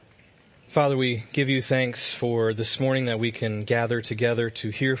Father, we give you thanks for this morning that we can gather together to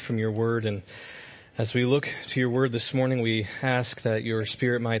hear from your word. And as we look to your word this morning, we ask that your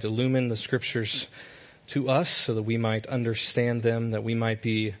Spirit might illumine the scriptures to us so that we might understand them, that we might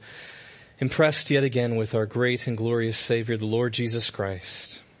be impressed yet again with our great and glorious Savior, the Lord Jesus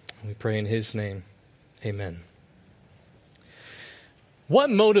Christ. We pray in his name. Amen. What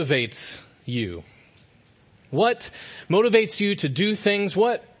motivates you? What motivates you to do things?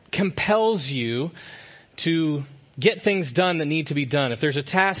 What compels you to get things done that need to be done? If there's a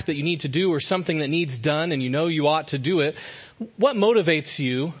task that you need to do or something that needs done and you know you ought to do it, what motivates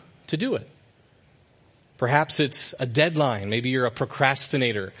you to do it? Perhaps it's a deadline. Maybe you're a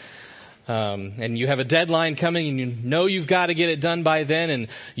procrastinator. And you have a deadline coming and you know you've got to get it done by then and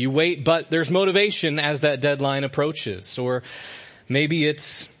you wait, but there's motivation as that deadline approaches. Or maybe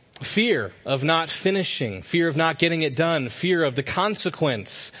it's fear of not finishing, fear of not getting it done, fear of the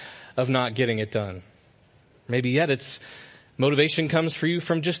consequence of not getting it done. Maybe yet it's motivation comes for you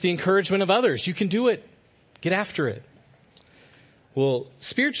from just the encouragement of others. You can do it. Get after it. Well,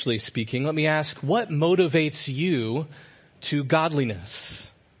 spiritually speaking, let me ask, what motivates you to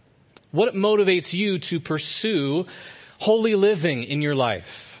godliness? What motivates you to pursue holy living in your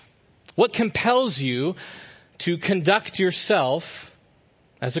life? What compels you to conduct yourself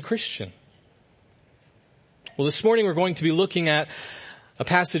as a Christian? Well, this morning we're going to be looking at a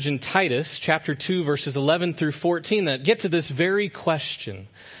passage in Titus chapter 2 verses 11 through 14 that get to this very question.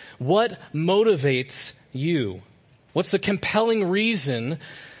 What motivates you? What's the compelling reason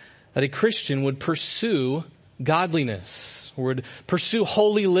that a Christian would pursue godliness, or would pursue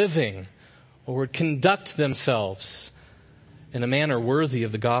holy living, or would conduct themselves in a manner worthy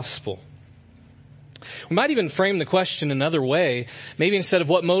of the gospel? We might even frame the question another way. Maybe instead of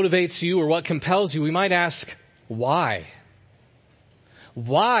what motivates you or what compels you, we might ask, why?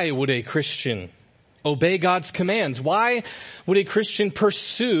 Why would a Christian obey God's commands? Why would a Christian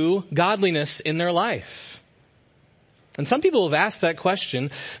pursue godliness in their life? And some people have asked that question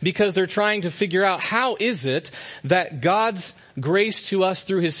because they're trying to figure out how is it that God's grace to us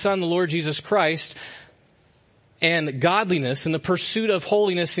through his Son, the Lord Jesus Christ, and godliness and the pursuit of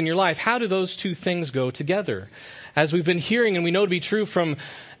holiness in your life, how do those two things go together? As we've been hearing, and we know to be true from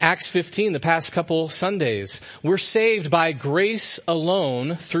Acts 15, the past couple Sundays, we're saved by grace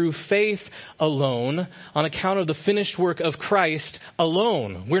alone, through faith alone, on account of the finished work of Christ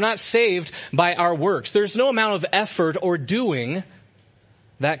alone. We're not saved by our works. There's no amount of effort or doing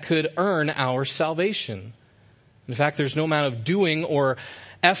that could earn our salvation. In fact, there's no amount of doing or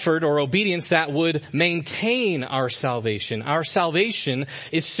effort or obedience that would maintain our salvation. Our salvation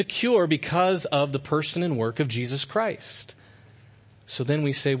is secure because of the person and work of Jesus Christ. So then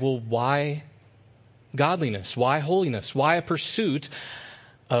we say, well, why godliness? Why holiness? Why a pursuit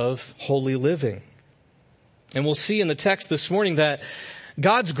of holy living? And we'll see in the text this morning that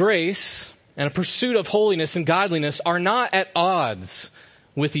God's grace and a pursuit of holiness and godliness are not at odds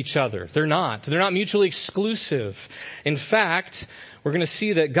with each other. They're not. They're not mutually exclusive. In fact, we're going to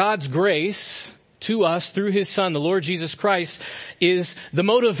see that God's grace to us through his Son, the Lord Jesus Christ, is the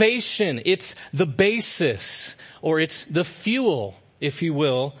motivation. It's the basis, or it's the fuel, if you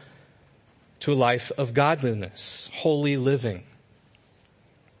will, to a life of godliness, holy living.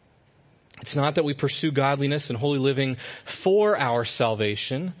 It's not that we pursue godliness and holy living for our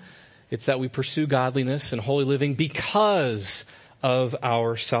salvation. It's that we pursue godliness and holy living because of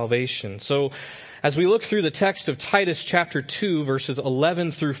our salvation. So as we look through the text of Titus chapter 2 verses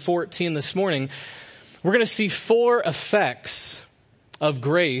 11 through 14 this morning, we're going to see four effects of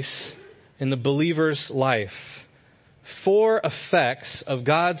grace in the believer's life. Four effects of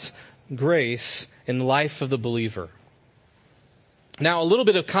God's grace in the life of the believer. Now, a little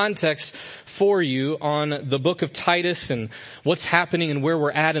bit of context for you on the book of Titus and what's happening and where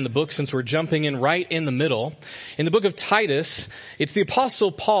we're at in the book, since we're jumping in right in the middle. In the book of Titus, it's the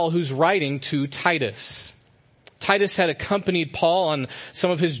Apostle Paul who's writing to Titus. Titus had accompanied Paul on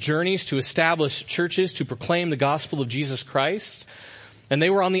some of his journeys to establish churches, to proclaim the gospel of Jesus Christ. And they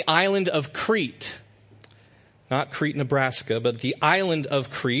were on the island of Crete. Not Crete, Nebraska, but the island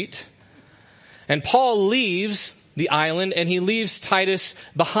of Crete. And Paul leaves the island, and he leaves Titus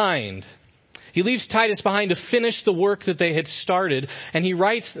behind. He leaves Titus behind to finish the work that they had started, and he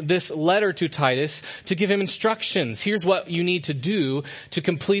writes this letter to Titus to give him instructions. Here's what you need to do to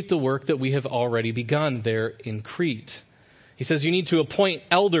complete the work that we have already begun there in Crete. He says you need to appoint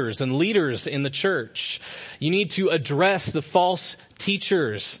elders and leaders in the church. You need to address the false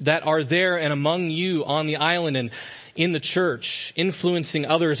teachers that are there and among you on the island and in the church, influencing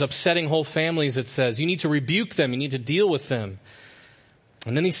others, upsetting whole families, it says. You need to rebuke them. You need to deal with them.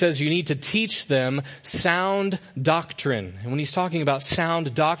 And then he says you need to teach them sound doctrine. And when he's talking about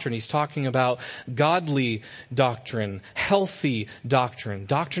sound doctrine, he's talking about godly doctrine, healthy doctrine,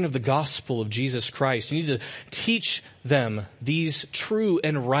 doctrine of the gospel of Jesus Christ. You need to teach them these true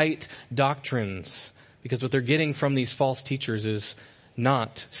and right doctrines, because what they're getting from these false teachers is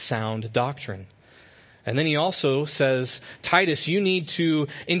not sound doctrine. And then he also says, Titus, you need to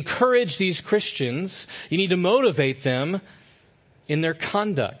encourage these Christians. You need to motivate them in their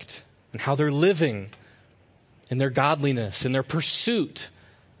conduct and how they're living, in their godliness, in their pursuit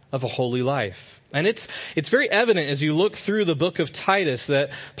of a holy life. And it's very evident as you look through the book of Titus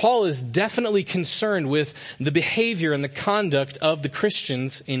that Paul is definitely concerned with the behavior and the conduct of the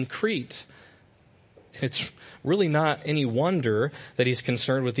Christians in Crete. It's really not any wonder that he's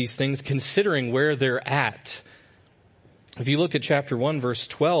concerned with these things, considering where they're at. If you look at chapter 1, verse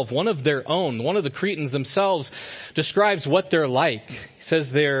 12, one of the Cretans themselves describes what they're like. He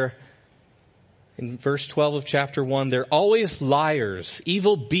says they're, in verse 12 of chapter 1, they're always liars,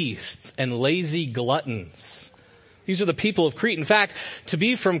 evil beasts, and lazy gluttons. These are the people of Crete. In fact, to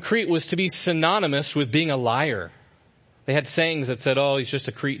be from Crete was to be synonymous with being a liar. They had sayings that said, oh, he's just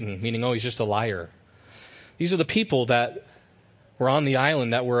a Cretan, meaning, oh, he's just a liar. These are the people that were on the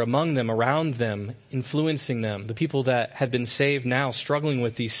island, that were among them, around them, influencing them. The people that had been saved now struggling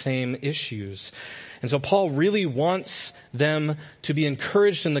with these same issues. And so Paul really wants them to be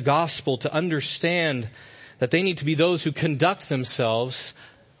encouraged in the gospel, to understand that they need to be those who conduct themselves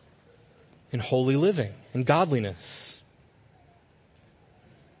in holy living, in godliness.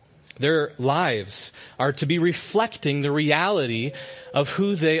 Their lives are to be reflecting the reality of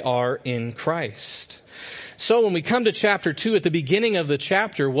who they are in Christ. So when we come to chapter 2, at the beginning of the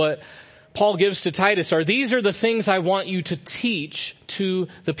chapter, what Paul gives to Titus these are the things I want you to teach to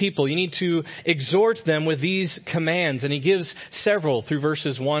the people. You need to exhort them with these commands. And he gives several through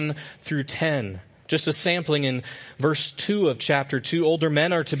verses 1 through 10. Just a sampling in verse 2 of chapter 2. Older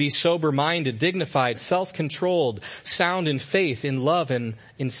men are to be sober-minded, dignified, self-controlled, sound in faith, in love, and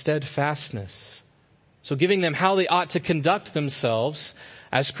in steadfastness. So giving them how they ought to conduct themselves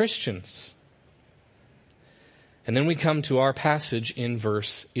as Christians. And then we come to our passage in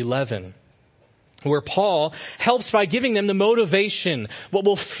verse 11, where Paul helps by giving them the motivation, what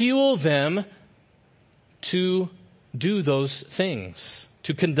will fuel them to do those things,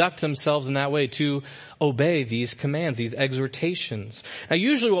 to conduct themselves in that way, to obey these commands, these exhortations. Now,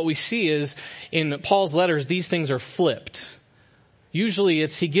 usually what we see is in Paul's letters, these things are flipped. Usually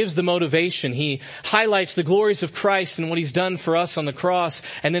he gives the motivation. He highlights the glories of Christ and what he's done for us on the cross,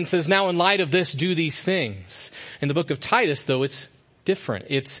 and then says, now in light of this, do these things. In the book of Titus, though, it's different.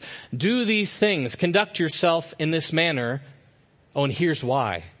 It's do these things, conduct yourself in this manner. Oh, and here's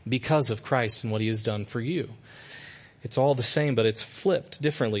why. Because of Christ and what he has done for you. It's all the same, but it's flipped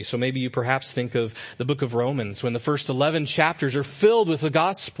differently. So maybe you perhaps think of the book of Romans, when the first 11 chapters are filled with the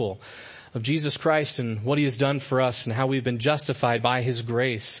gospel of Jesus Christ and what he has done for us and how we've been justified by his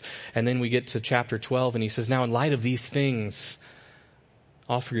grace. And then we get to chapter 12 and he says, now in light of these things,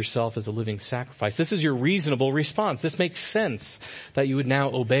 offer yourself as a living sacrifice. This is your reasonable response. This makes sense that you would now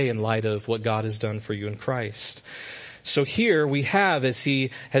obey in light of what God has done for you in Christ. So here we have, as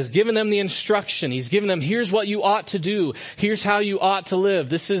he has given them the instruction, he's given them, here's what you ought to do. Here's how you ought to live.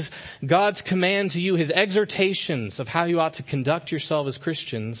 This is God's command to you, his exhortations of how you ought to conduct yourself as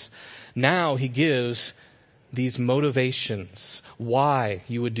Christians. Now he gives these motivations, why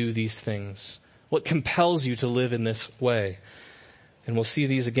you would do these things, what compels you to live in this way. And we'll see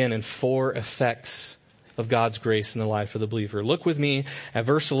these again in 4 effects of God's grace in the life of the believer. Look with me at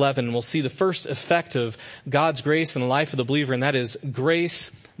verse 11, and we'll see the first effect of God's grace in the life of the believer, and that is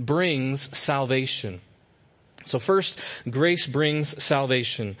grace brings salvation. So first, grace brings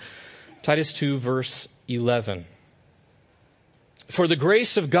salvation. Titus 2, verse 11. For the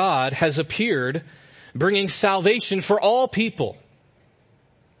grace of God has appeared, bringing salvation for all people.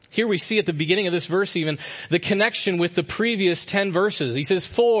 Here we see at the beginning of this verse even the connection with the previous 10 verses. He says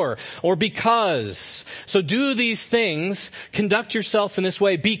for or because. So do these things, conduct yourself in this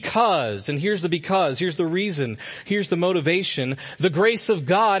way because. And here's the because, here's the reason, here's the motivation. The grace of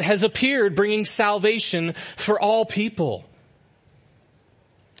God has appeared, bringing salvation for all people.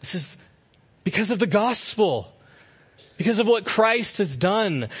 This is because of the gospel. Because of what Christ has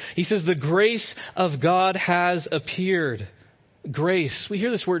done. He says the grace of God has appeared. Grace. We hear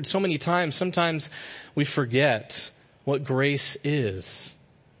this word so many times. Sometimes we forget what grace is.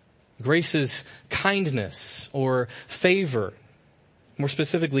 Grace is kindness or favor. More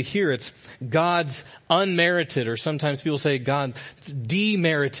specifically here, it's God's unmerited, or sometimes people say God's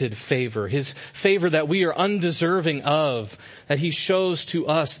demerited favor. His favor that we are undeserving of, that he shows to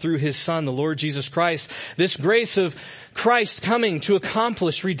us through his Son, the Lord Jesus Christ. This grace of Christ coming to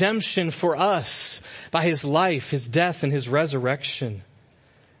accomplish redemption for us by his life, his death, and his resurrection.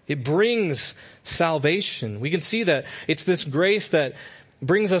 It brings salvation. We can see that it's this grace that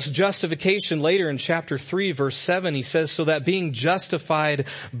brings us justification. Later in chapter 3, verse 7, he says, so that being justified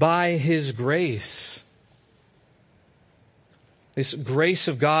by his grace. This grace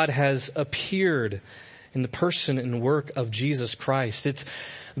of God has appeared in the person and work of Jesus Christ. It's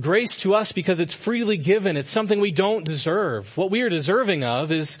grace to us because it's freely given. It's something we don't deserve. What we are deserving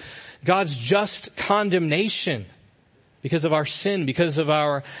of is God's just condemnation because of our sin, because of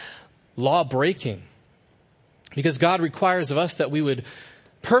our law breaking. Because God requires of us that we would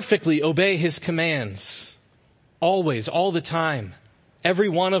perfectly obey his commands. Always, all the time. Every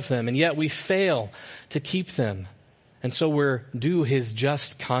one of them. And yet we fail to keep them. And so we're due his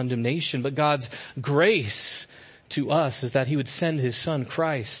just condemnation. But God's grace to us is that he would send his Son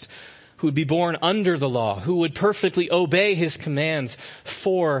Christ, who would be born under the law, who would perfectly obey his commands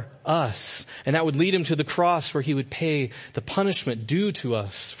for us. And that would lead him to the cross where he would pay the punishment due to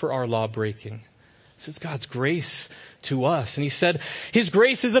us for our law breaking. This is God's grace to us. And he said, his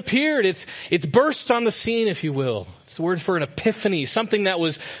grace has appeared. It's burst on the scene, if you will. It's the word for an epiphany. Something that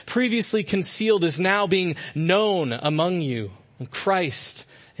was previously concealed is now being known among you. And Christ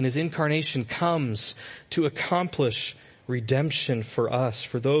in his incarnation comes to accomplish redemption for us,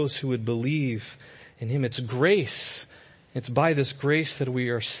 for those who would believe in him. It's grace. It's by this grace that we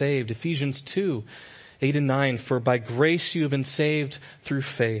are saved. Ephesians 2, 8 and 9, for by grace you have been saved through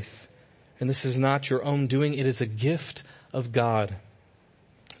faith. And this is not your own doing. It is a gift of God,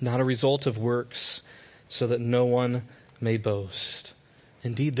 not a result of works, so that no one may boast.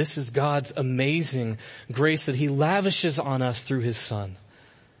 Indeed, this is God's amazing grace that he lavishes on us through his Son.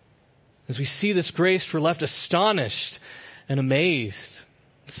 As we see this grace, we're left astonished and amazed,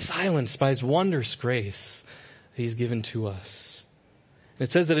 silenced by his wondrous grace that he's given to us. And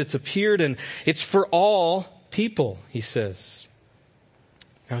it says that it's appeared and it's for all people, he says.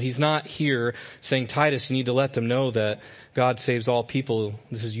 Now, he's not here saying, Titus, you need to let them know that God saves all people.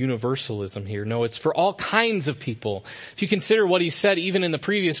 This is universalism here. No, it's for all kinds of people. If you consider what he said even in the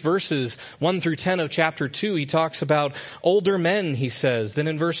previous verses, 1 through 10 of chapter 2, he talks about older men, he says. Then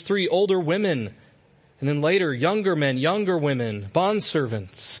in verse 3, older women. And then later, younger men, younger women,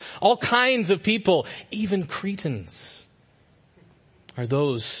 bondservants. All kinds of people, even Cretans, are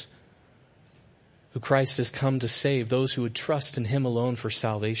those who Christ has come to save, those who would trust in him alone for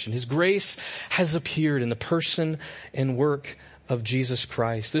salvation. His grace has appeared in the person and work of Jesus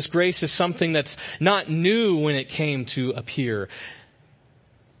Christ. This grace is something that's not new when it came to appear.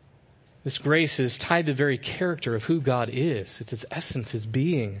 This grace is tied to the very character of who God is. It's his essence, his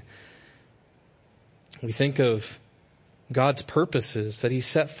being. We think of God's purposes that he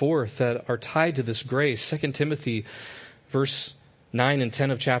set forth that are tied to this grace. 2 Timothy verse 9 and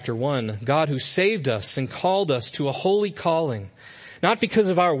 10 of chapter 1, God who saved us and called us to a holy calling, not because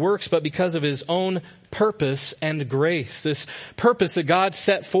of our works, but because of his own purpose and grace. This purpose that God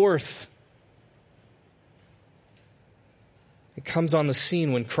set forth, it comes on the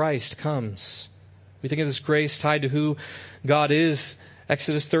scene when Christ comes. We think of this grace tied to who God is.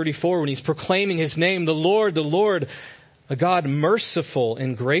 Exodus 34, when he's proclaiming his name, the Lord, a God merciful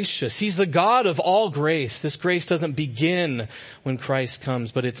and gracious. He's the God of all grace. This grace doesn't begin when Christ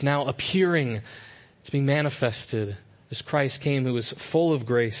comes, but it's now appearing. It's being manifested as Christ came, who is full of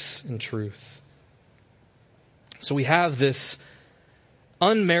grace and truth. So we have this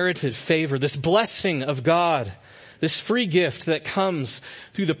unmerited favor, this blessing of God, this free gift that comes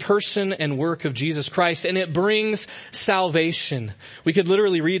through the person and work of Jesus Christ, and it brings salvation. We could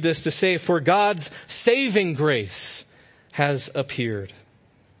literally read this to say, for God's saving grace has appeared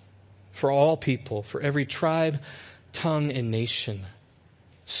for all people, for every tribe, tongue, and nation.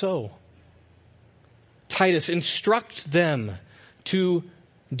 So, Titus, instruct them to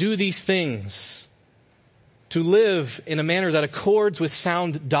do these things, to live in a manner that accords with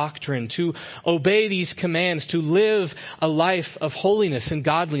sound doctrine, to obey these commands, to live a life of holiness and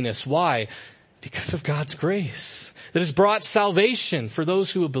godliness. Why? Because of God's grace that has brought salvation for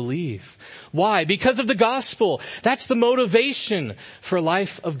those who will believe. Why? Because of the gospel. That's the motivation for a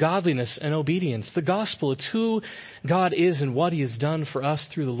life of godliness and obedience. The gospel, it's who God is and what he has done for us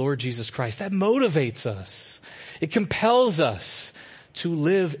through the Lord Jesus Christ. That motivates us. It compels us to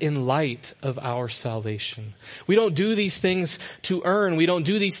live in light of our salvation. We don't do these things to earn. We don't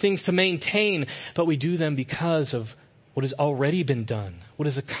do these things to maintain, but we do them because of what has already been done, what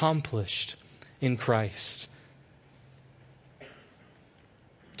is accomplished in Christ.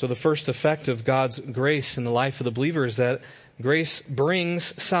 So the first effect of God's grace in the life of the believer is that grace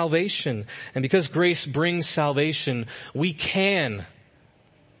brings salvation. And because grace brings salvation, we can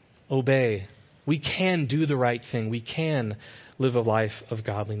obey. We can do the right thing. We can live a life of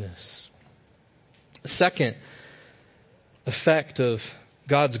godliness. The second effect of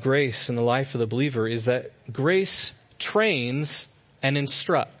God's grace in the life of the believer is that grace trains and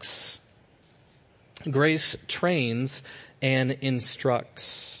instructs. Grace trains and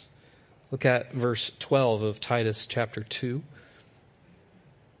instructs. Look at verse 12 of Titus chapter 2.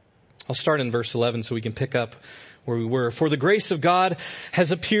 I'll start in verse 11 so we can pick up where we were. For the grace of God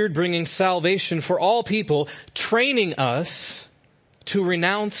has appeared, bringing salvation for all people, training us to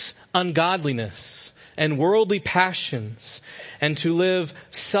renounce ungodliness and worldly passions, and to live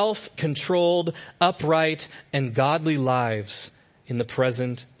self-controlled, upright, and godly lives in the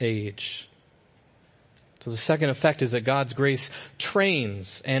present age. So the second effect is that God's grace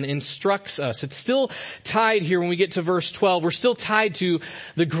trains and instructs us. It's still tied here when we get to verse 12. We're still tied to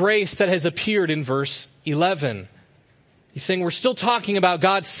the grace that has appeared in verse 11. He's saying we're still talking about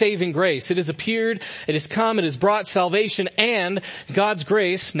God's saving grace. It has appeared, it has come, it has brought salvation, and God's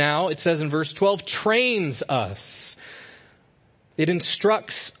grace now, it says in verse 12, trains us. It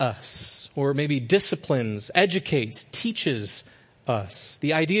instructs us, or maybe disciplines, educates, teaches us.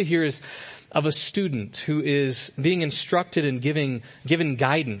 The idea here is of a student who is being instructed and given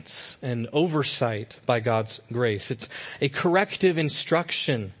guidance and oversight by God's grace. It's a corrective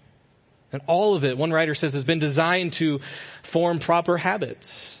instruction. And all of it, one writer says, has been designed to form proper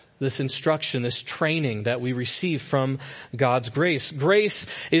habits. This instruction, this training that we receive from God's grace. Grace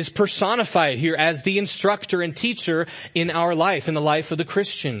is personified here as the instructor and teacher in our life, in the life of the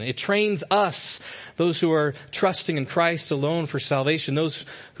Christian. It trains us, those who are trusting in Christ alone for salvation, those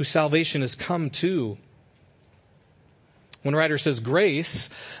whose salvation has come to. One writer says, grace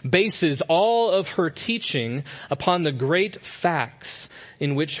bases all of her teaching upon the great facts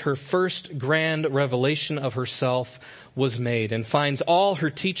in which her first grand revelation of herself was made, and finds all her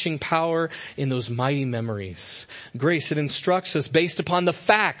teaching power in those mighty memories. Grace, it instructs us based upon the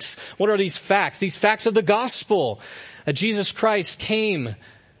facts. What are these facts? These facts of the gospel. That Jesus Christ came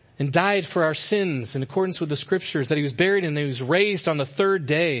and died for our sins in accordance with the scriptures, that he was buried and he was raised on the third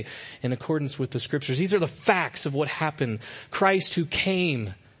day in accordance with the scriptures. These are the facts of what happened. Christ who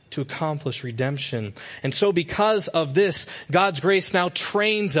came to accomplish redemption. And so because of this, God's grace now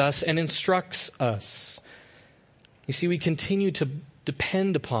trains us and instructs us. You see, we continue to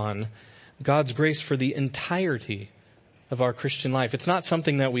depend upon God's grace for the entirety of our Christian life. It's not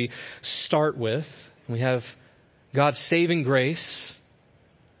something that we start with. We have God's saving grace,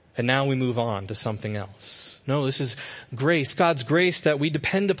 and now we move on to something else. No, this is grace, God's grace that we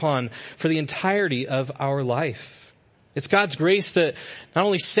depend upon for the entirety of our life. It's God's grace that not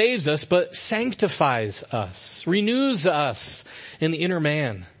only saves us, but sanctifies us, renews us in the inner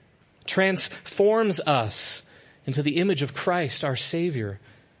man, transforms us into the image of Christ, our Savior.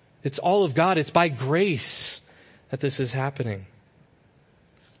 It's all of God. It's by grace that this is happening.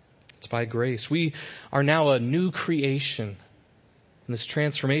 It's by grace. We are now a new creation. And this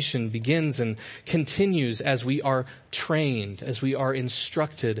transformation begins and continues as we are trained, as we are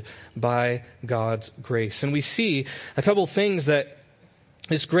instructed by God's grace. And we see a couple things that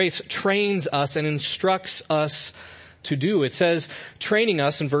this grace trains us and instructs us to do. It says, training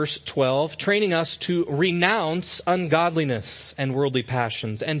us in verse 12, training us to renounce ungodliness and worldly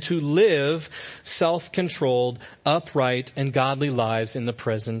passions and to live self-controlled, upright, and godly lives in the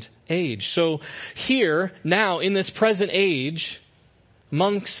present age. So here, now, in this present age,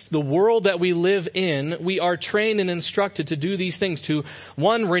 amongst the world that we live in, we are trained and instructed to do these things, to,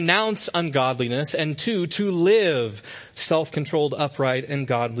 one, renounce ungodliness, and two, to live self-controlled, upright, and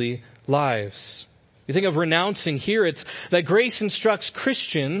godly lives. You think of renouncing here, it's that grace instructs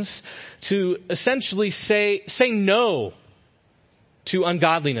Christians to essentially say no to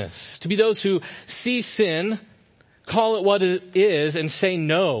ungodliness, to be those who see sin, call it what it is, and say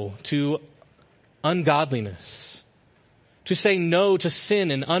no to ungodliness, to say no to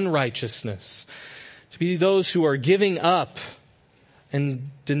sin and unrighteousness, to be those who are giving up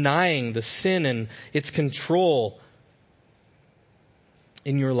and denying the sin and its control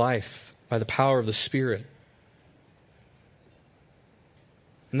in your life by the power of the Spirit.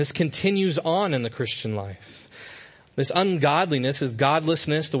 And this continues on in the Christian life. This ungodliness is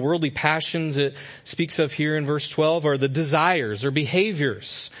godlessness. The worldly passions it speaks of here in verse 12 are the desires or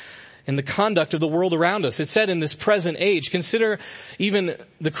behaviors and the conduct of the world around us. It said in this present age, consider even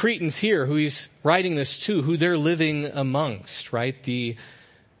the Cretans here who he's writing this to, who they're living amongst, right? The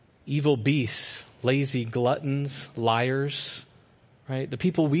evil beasts, lazy gluttons, liars, right? The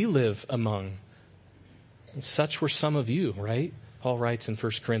people we live among. And such were some of you, right? Paul writes in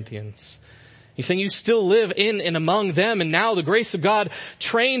 1 Corinthians. He's saying you still live in and among them, and now the grace of God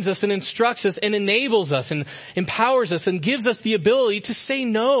trains us and instructs us and enables us and empowers us and gives us the ability to say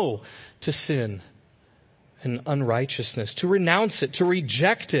no to sin and unrighteousness, to renounce it, to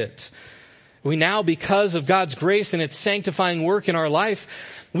reject it. We now, because of God's grace and its sanctifying work in our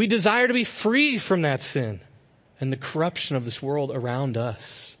life, we desire to be free from that sin and the corruption of this world around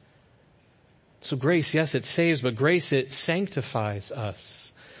us. So grace, yes, it saves, but grace, it sanctifies us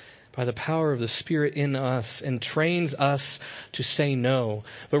by the power of the Spirit in us and trains us to say no.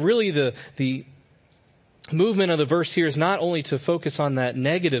 But really the movement of the verse here is not only to focus on that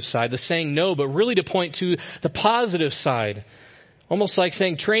negative side, the saying no, but really to point to the positive side. Almost like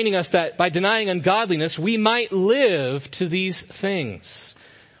saying, training us that by denying ungodliness, we might live to these things.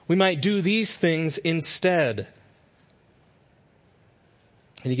 We might do these things instead.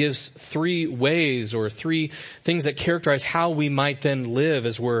 And he gives 3 ways or 3 things that characterize how we might then live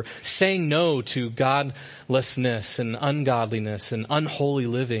as we're saying no to godlessness and ungodliness and unholy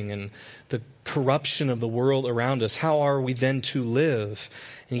living and the corruption of the world around us. How are we then to live?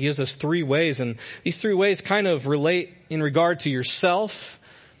 And he gives us 3 ways. And these 3 ways kind of relate in regard to yourself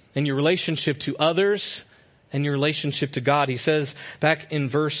and your relationship to others and your relationship to God. He says back in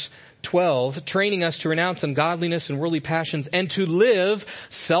verse 12, training us to renounce ungodliness and worldly passions and to live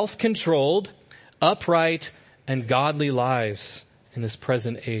self-controlled, upright, and godly lives in this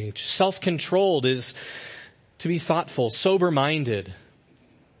present age. Self-controlled is to be thoughtful, sober-minded,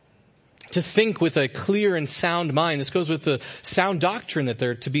 to think with a clear and sound mind. This goes with the sound doctrine that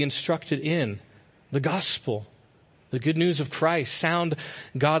they're to be instructed in, the gospel, the good news of Christ, sound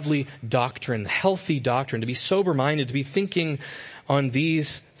godly doctrine, healthy doctrine, to be sober-minded, to be thinking on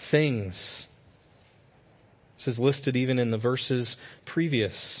these things. This is listed even in the verses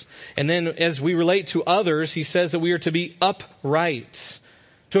previous. And then as we relate to others, he says that we are to be upright,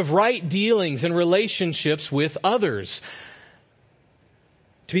 to have right dealings and relationships with others,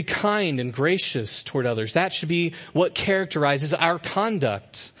 to be kind and gracious toward others. That should be what characterizes our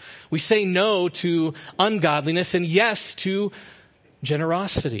conduct. We say no to ungodliness and yes to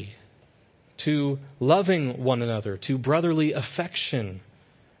generosity, to loving one another, to brotherly affection.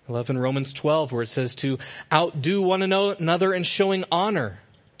 I love in Romans 12 where it says to outdo one another in showing honor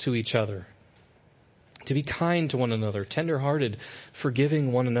to each other. To be kind to one another, tender-hearted,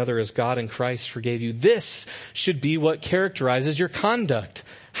 forgiving one another as God in Christ forgave you. This should be what characterizes your conduct.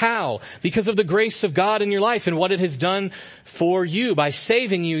 How? Because of the grace of God in your life and what it has done for you by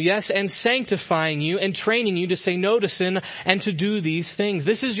saving you, yes, and sanctifying you and training you to say no to sin and to do these things.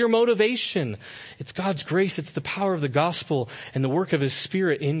 This is your motivation. It's God's grace. It's the power of the gospel and the work of His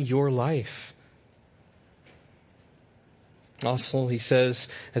Spirit in your life. Also, he says,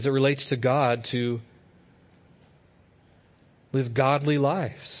 as it relates to God, to live godly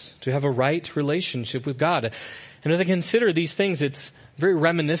lives, to have a right relationship with God. And as I consider these things, it's very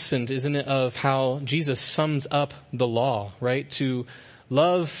reminiscent, isn't it, of how Jesus sums up the law, right? To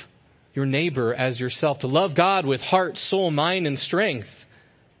love your neighbor as yourself, to love God with heart, soul, mind, and strength.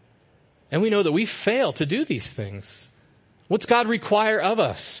 And we know that we fail to do these things. What's God require of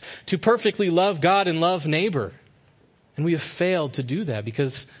us? To perfectly love God and love neighbor. And we have failed to do that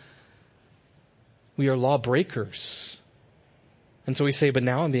because we are lawbreakers. And so we say, but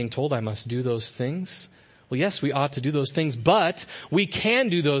now I'm being told I must do those things. Well, yes, we ought to do those things, but we can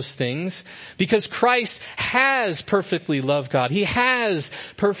do those things because Christ has perfectly loved God. He has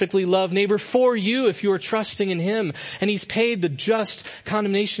perfectly loved neighbor for you if you are trusting in Him. And He's paid the just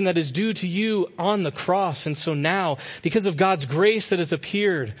condemnation that is due to you on the cross. And so now, because of God's grace that has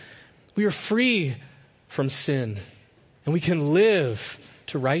appeared, we are free from sin. And we can live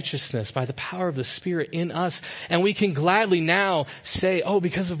to righteousness by the power of the Spirit in us. And we can gladly now say, oh,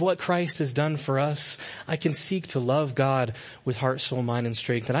 because of what Christ has done for us, I can seek to love God with heart, soul, mind, and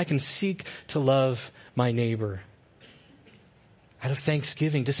strength. And I can seek to love my neighbor out of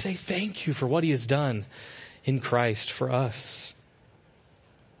thanksgiving, to say thank you for what He has done in Christ for us.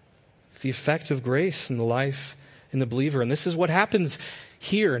 The effect of grace in the life in the believer. And this is what happens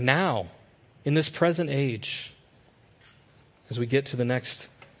here now in this present age. As we get to the next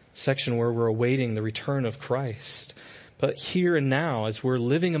section where we're awaiting the return of Christ. But here and now, as we're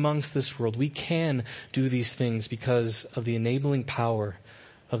living amongst this world, we can do these things because of the enabling power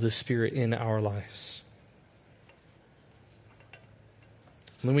of the Spirit in our lives.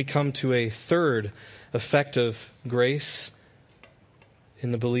 And then we come to a third effect of grace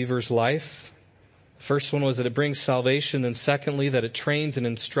in the believer's life. The first one was that it brings salvation. Then secondly, that it trains and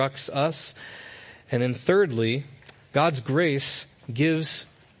instructs us. And then thirdly, God's grace gives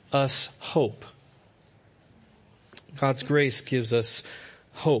us hope. God's grace gives us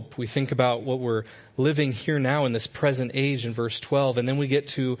hope. We think about what we're living here now in this present age in verse 12, and then we get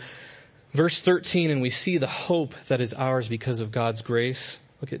to verse 13 and we see the hope that is ours because of God's grace.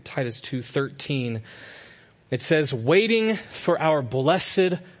 Look at Titus 2:13. It says, waiting for our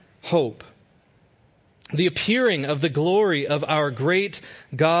blessed hope, the appearing of the glory of our great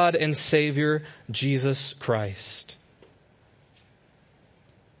God and Savior, Jesus Christ.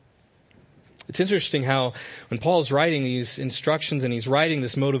 It's interesting how when Paul's writing these instructions and he's writing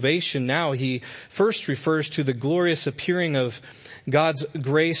this motivation now, he first refers to the glorious appearing of God's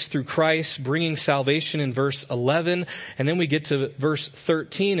grace through Christ, bringing salvation in verse 11. And then we get to verse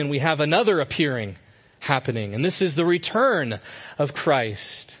 13 and we have another appearing happening. And this is the return of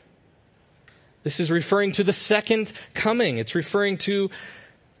Christ. This is referring to the second coming. It's referring to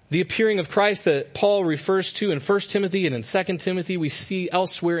the appearing of Christ that Paul refers to in 1 Timothy and in 2 Timothy, we see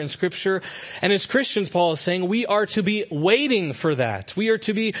elsewhere in Scripture. And as Christians, Paul is saying, we are to be waiting for that. We are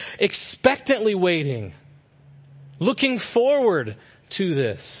to be expectantly waiting, looking forward to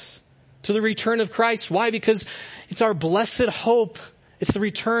this, to the return of Christ. Why? Because it's our blessed hope. It's the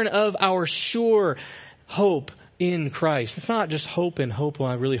return of our sure hope in Christ. It's not just hope and hope, well,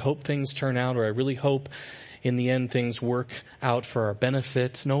 I really hope things turn out, or I really hope in the end things work out for our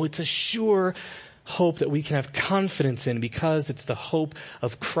benefit. No, it's a sure hope that we can have confidence in because it's the hope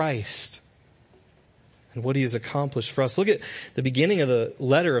of Christ and what he has accomplished for us. Look at the beginning of the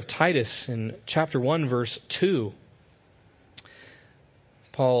letter of Titus in chapter 1, verse 2.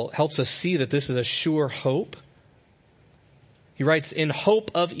 Paul helps us see that this is a sure hope. He writes, in hope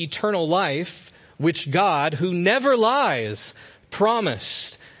of eternal life, which God, who never lies,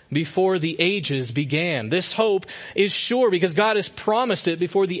 promised before the ages began. This hope is sure because God has promised it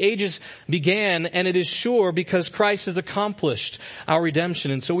before the ages began, and it is sure because Christ has accomplished our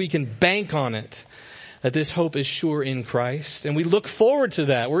redemption, and so we can bank on it, that this hope is sure in Christ. And we look forward to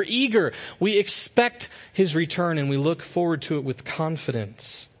that. We're eager. We expect his return, and we look forward to it with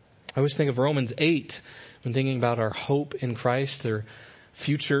confidence. I always think of Romans 8 when thinking about our hope in Christ, their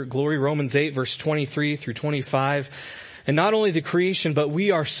future glory. Romans 8, verse 23 through 25. And not only the creation, but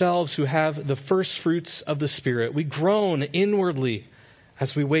we ourselves who have the first fruits of the Spirit, we groan inwardly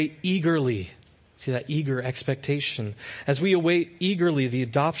as we wait eagerly. See that eager expectation. As we await eagerly the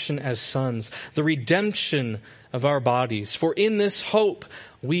adoption as sons, the redemption of our bodies. For in this hope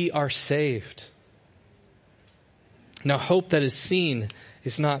we are saved. Now hope that is seen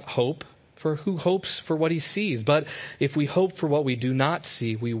is not hope, for who hopes for what he sees? But if we hope for what we do not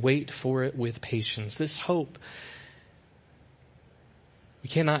see, we wait for it with patience. This hope, we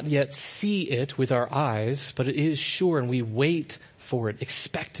cannot yet see it with our eyes, but it is sure, and we wait for it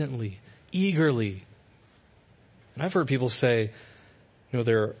expectantly, eagerly. And I've heard people say,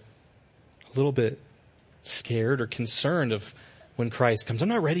 they're a little bit scared or concerned of when Christ comes. I'm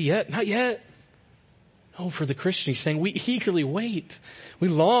not ready yet. Not yet. No, for the Christian, he's saying we eagerly wait. We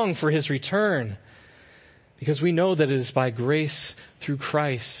long for his return because we know that it is by grace through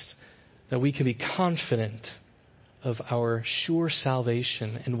Christ that we can be confident of our sure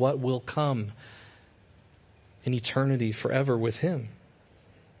salvation and what will come in eternity forever with him.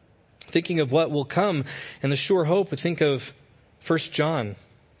 Thinking of what will come and the sure hope, we think of 1 John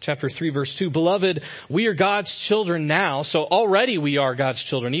chapter 3, verse 2. Beloved, we are God's children now. So already we are God's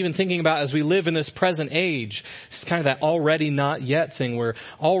children. Even thinking about as we live in this present age, it's kind of that already not yet thing where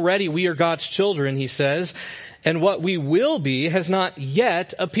already we are God's children, he says. And what we will be has not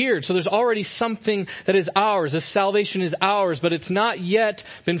yet appeared. So there's already something that is ours. This salvation is ours, but it's not yet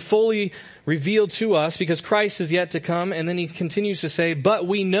been fully revealed to us because Christ is yet to come. And then he continues to say, but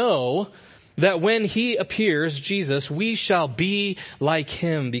we know that when he appears, Jesus, we shall be like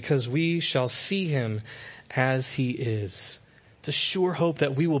him because we shall see him as he is. It's a sure hope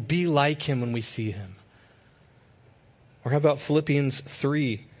that we will be like him when we see him. Or how about Philippians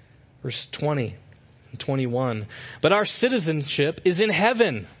 3, verse 20. 21. But our citizenship is in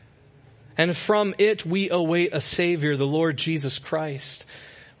heaven, and from it we await a Savior, the Lord Jesus Christ.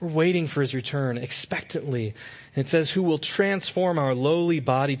 We're waiting for his return expectantly. And it says, who will transform our lowly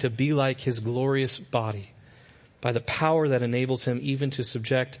body to be like his glorious body by the power that enables him even to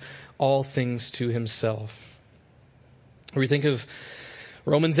subject all things to himself. Or we think of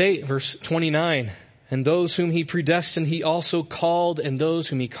Romans 8, verse 29. And those whom he predestined, he also called. And those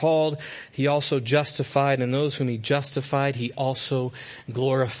whom he called, he also justified. And those whom he justified, he also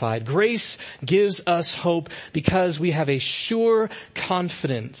glorified. Grace gives us hope because we have a sure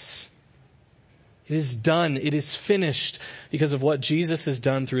confidence. It is done. It is finished because of what Jesus has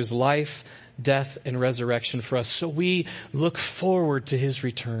done through his life, death, and resurrection for us. So we look forward to his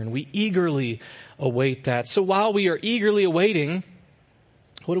return. We eagerly await that. So while we are eagerly awaiting,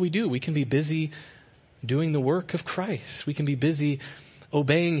 what do? We can be busy doing the work of Christ. We can be busy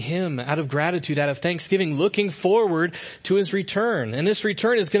obeying him out of gratitude, out of thanksgiving, looking forward to his return. And this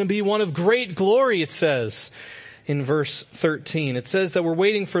return is going to be one of great glory, it says in verse 13. It says that we're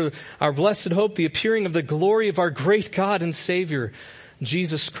waiting for our blessed hope, the appearing of the glory of our great God and Savior,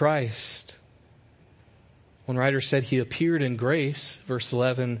 Jesus Christ. One writer said he appeared in grace, verse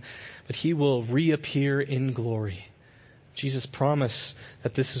 11, but he will reappear in glory. Jesus promised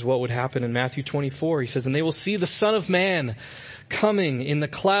that this is what would happen in Matthew 24. He says, and they will see the Son of Man coming in the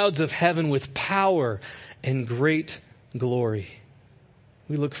clouds of heaven with power and great glory.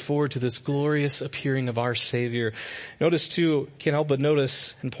 We look forward to this glorious appearing of our Savior. Notice too, can't help but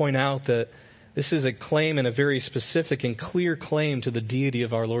notice and point out that this is a claim and a very specific and clear claim to the deity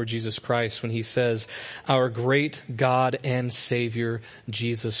of our Lord Jesus Christ when he says, our great God and Savior,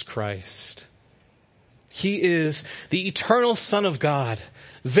 Jesus Christ. He is the eternal Son of God,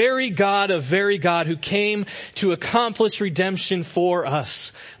 very God of very God, who came to accomplish redemption for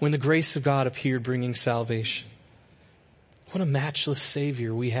us when the grace of God appeared, bringing salvation. What a matchless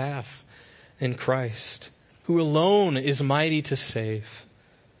Savior we have in Christ, who alone is mighty to save,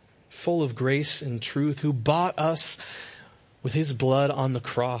 full of grace and truth, who bought us with his blood on the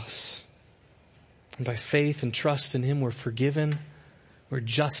cross. And by faith and trust in him, we're forgiven, we're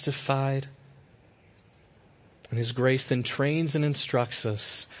justified. And his grace then trains and instructs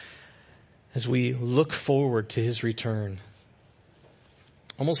us as we look forward to his return.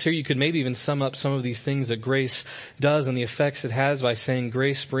 Almost here you could maybe even sum up some of these things that grace does and the effects it has by saying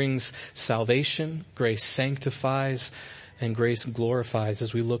grace brings salvation, grace sanctifies, and grace glorifies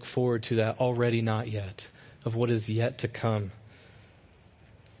as we look forward to that already not yet, of what is yet to come.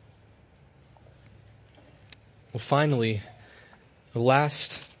 Well, finally, the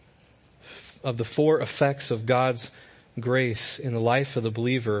last of the four effects of God's grace in the life of the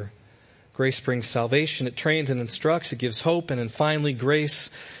believer. Grace brings salvation, it trains and instructs, it gives hope, and then finally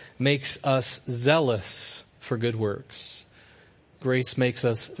grace makes us zealous for good works. Grace makes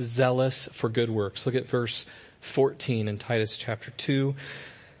us zealous for good works. Look at verse 14 in Titus chapter 2.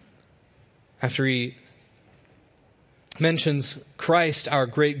 After he mentions Christ, our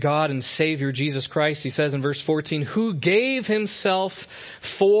great God and Savior, Jesus Christ, he says in verse 14, who gave himself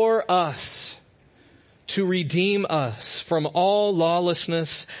for us to redeem us from all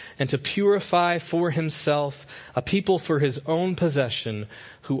lawlessness and to purify for himself a people for his own possession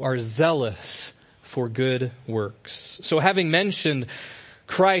who are zealous for good works. So having mentioned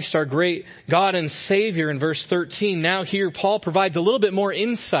Christ, our great God and Savior in verse 13, now here Paul provides a little bit more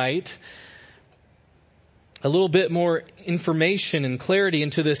insight, a little bit more information and clarity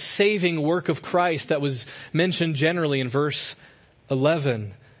into the saving work of Christ that was mentioned generally in verse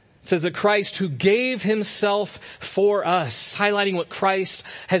 11. It says that Christ who gave himself for us, highlighting what Christ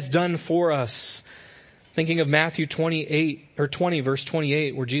has done for us. Thinking of Matthew 20 verse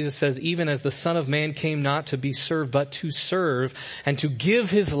 28, where Jesus says, even as the Son of Man came not to be served, but to serve and to give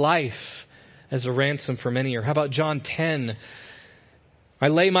his life as a ransom for many. Or how about John 10? I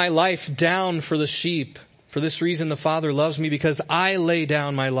lay my life down for the sheep. For this reason the Father loves me, because I lay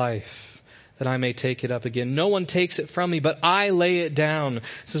down my life that I may take it up again. No one takes it from me, but I lay it down.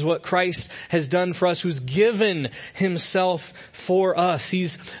 This is what Christ has done for us, who's given himself for us.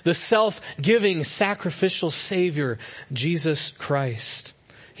 He's the self-giving, sacrificial Savior, Jesus Christ.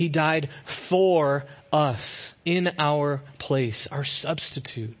 He died for us in our place, our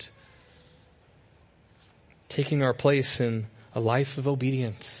substitute, taking our place in a life of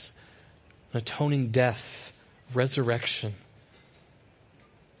obedience, an atoning death, resurrection.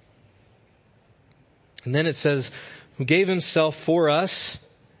 And then it says, who gave himself for us,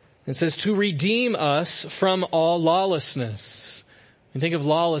 it says to redeem us from all lawlessness. When you think of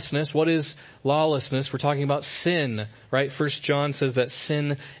lawlessness, what is lawlessness? We're talking about sin, right? 1 John says that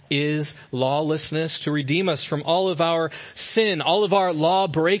sin is lawlessness. To redeem us from all of our sin, all of our law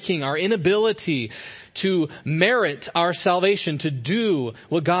breaking, our inability to merit our salvation, to do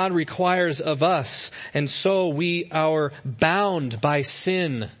what God requires of us. And so we are bound by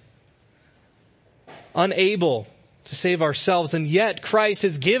sin, unable to save ourselves, and yet Christ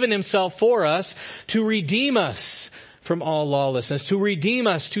has given himself for us to redeem us from all lawlessness, to redeem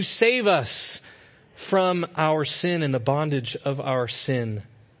us, to save us from our sin and the bondage of our sin.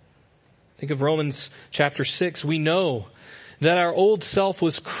 Think of Romans chapter 6. We know that our old self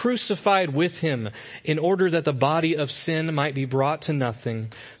was crucified with him in order that the body of sin might be brought to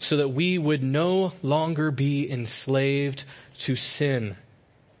nothing, so that we would no longer be enslaved to sin.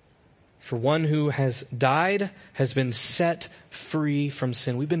 For one who has died has been set free from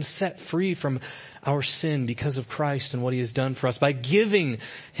sin. We've been set free from our sin because of Christ and what he has done for us by giving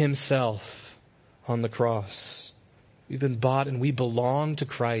himself on the cross. We've been bought and we belong to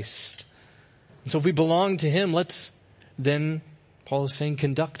Christ. And so if we belong to him, let's then, Paul is saying,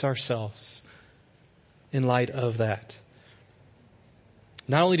 conduct ourselves in light of that.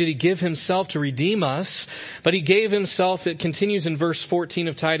 Not only did he give himself to redeem us, but he gave himself, it continues in verse 14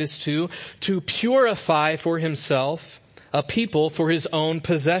 of Titus 2, to purify for himself a people for his own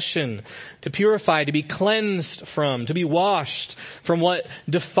possession. To purify, to be cleansed from, to be washed from what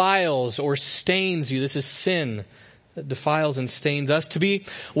defiles or stains you. This is sin that defiles and stains us. To be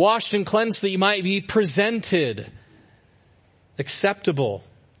washed and cleansed so that you might be presented acceptable,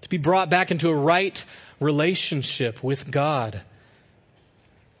 to be brought back into a right relationship with God.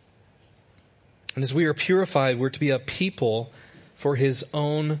 And as we are purified, we're to be a people for his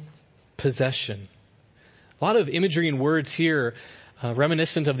own possession. A lot of imagery and words here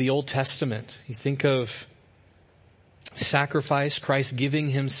reminiscent of the Old Testament. You think of sacrifice, Christ giving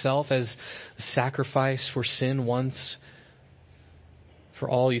himself as a sacrifice for sin once for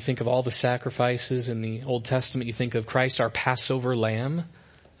all. You think of all the sacrifices in the Old Testament. You think of Christ, our Passover lamb,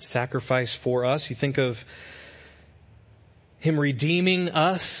 sacrifice for us. You think of him redeeming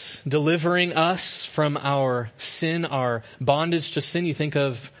us, delivering us from our sin, our bondage to sin. You think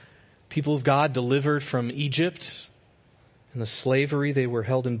of people of God delivered from Egypt and the slavery they were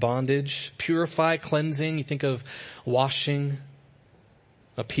held in bondage. Purify, cleansing. You think of washing.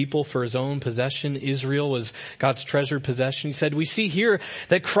 A people for his own possession. Israel was God's treasured possession. He said, we see here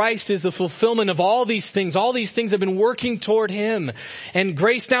that Christ is the fulfillment of all these things. All these things have been working toward him. And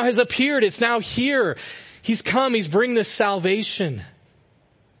grace now has appeared. It's now here. He's come. He's bringing this salvation.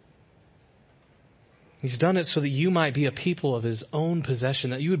 He's done it so that you might be a people of his own possession,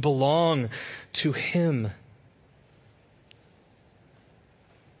 that you would belong to him.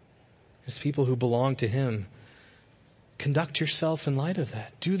 As people who belong to him, conduct yourself in light of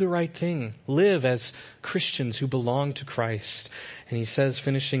that. Do the right thing. Live as Christians who belong to Christ. And he says,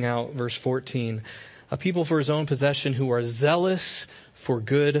 finishing out verse 14, a people for his own possession who are zealous for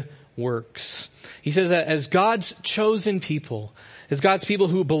good works. He says that as God's chosen people, as God's people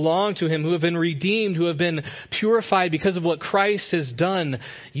who belong to him, who have been redeemed, who have been purified because of what Christ has done,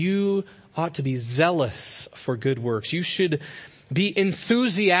 you ought to be zealous for good works. You should be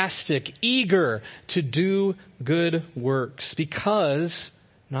enthusiastic, eager to do good works, because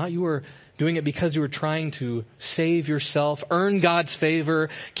not you are doing it because you are trying to save yourself, earn God's favor,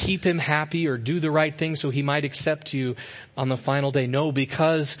 keep him happy, or do the right thing so he might accept you on the final day. No,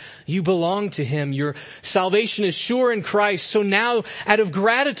 because you belong to him. Your salvation is sure in Christ. So now, out of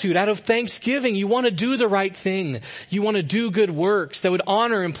gratitude, out of thanksgiving, you want to do the right thing. You want to do good works that would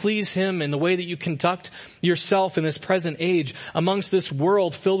honor and please him in the way that you conduct yourself in this present age amongst this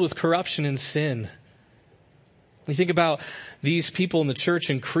world filled with corruption and sin. You think about these people in the church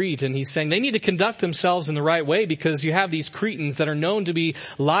in Crete, and he's saying they need to conduct themselves in the right way because you have these Cretans that are known to be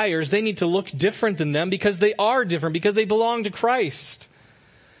liars. They need to look different than them because they are different, because they belong to Christ.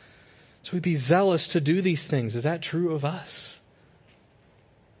 So we'd be zealous to do these things. Is that true of us?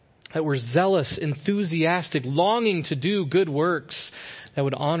 That we're zealous, enthusiastic, longing to do good works that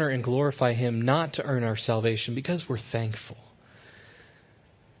would honor and glorify him, not to earn our salvation, because we're thankful.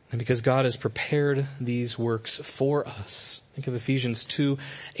 And because God has prepared these works for us. Think of Ephesians 2,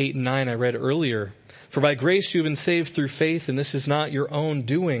 8 and 9 I read earlier. For by grace you have been saved through faith, and this is not your own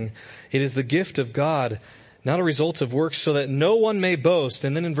doing. It is the gift of God, not a result of works, so that no one may boast.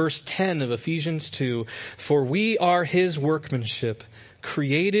 And then in verse 10 of Ephesians 2, for we are his workmanship,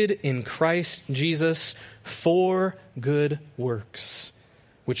 created in Christ Jesus for good works,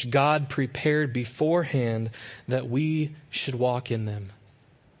 which God prepared beforehand that we should walk in them.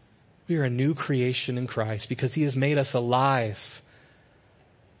 We are a new creation in Christ because he has made us alive.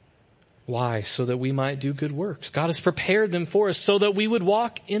 Why? So that we might do good works. God has prepared them for us so that we would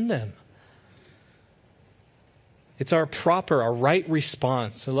walk in them. It's our right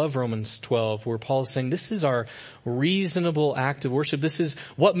response. I love Romans 12 where Paul is saying this is our reasonable act of worship. This is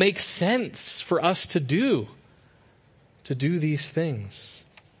what makes sense for us to do these things.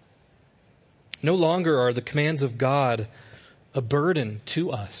 No longer are the commands of God a burden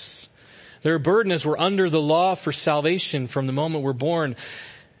to us. They're a burden as we're under the law for salvation from the moment we're born.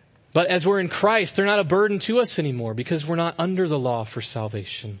 But as we're in Christ, they're not a burden to us anymore because we're not under the law for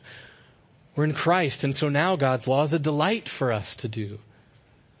salvation. We're in Christ, and so now God's law is a delight for us to do.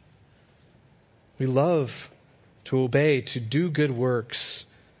 We love to obey, to do good works,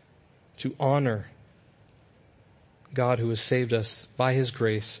 to honor God who has saved us by His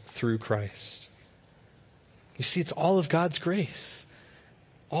grace through Christ. You see, it's all of God's grace.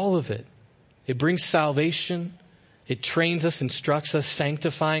 All of it. It brings salvation. It trains us, instructs us,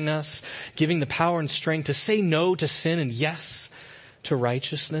 sanctifying us, giving the power and strength to say no to sin and yes to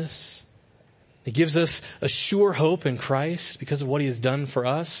righteousness. It gives us a sure hope in Christ because of what He has done for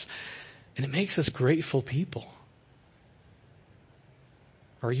us. And it makes us grateful people.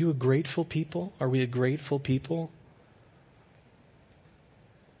 Are you a grateful people? Are we a grateful people?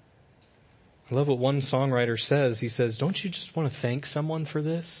 I love what one songwriter says. He says, don't you just want to thank someone for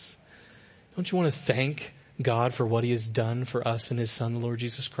this? Don't you want to thank God for what He has done for us and His Son, the Lord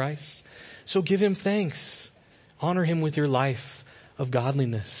Jesus Christ? So give Him thanks. Honor Him with your life of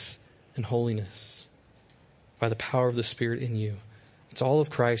godliness and holiness by the power of the Spirit in you. It's all of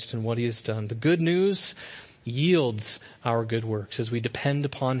Christ and what He has done. The good news yields our good works as we depend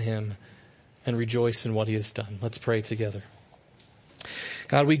upon Him and rejoice in what He has done. Let's pray together.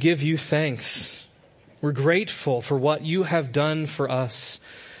 God, we give You thanks. We're grateful for what You have done for us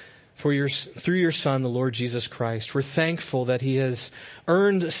through Your Son, the Lord Jesus Christ. We're thankful that He has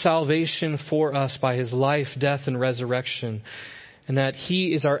earned salvation for us by His life, death, and resurrection, and that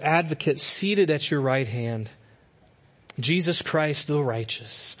He is our advocate seated at Your right hand, Jesus Christ the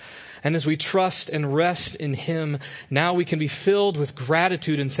righteous. And as we trust and rest in Him, now we can be filled with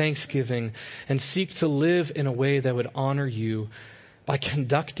gratitude and thanksgiving and seek to live in a way that would honor You by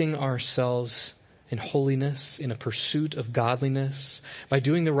conducting ourselves in holiness, in a pursuit of godliness, by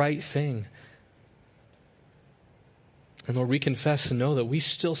doing the right thing. And Lord, we confess and know that we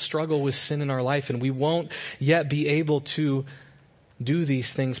still struggle with sin in our life, and we won't yet be able to do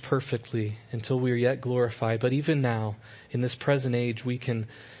these things perfectly until we are yet glorified. But even now, in this present age, we can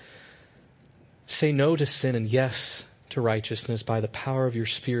say no to sin and yes to righteousness by the power of Your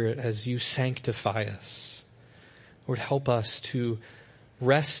Spirit as You sanctify us. Lord, help us to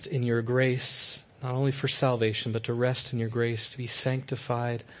rest in Your grace, not only for salvation, but to rest in Your grace, to be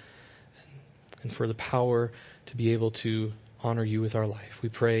sanctified, and for the power to be able to honor You with our life. We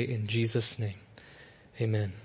pray in Jesus' name. Amen.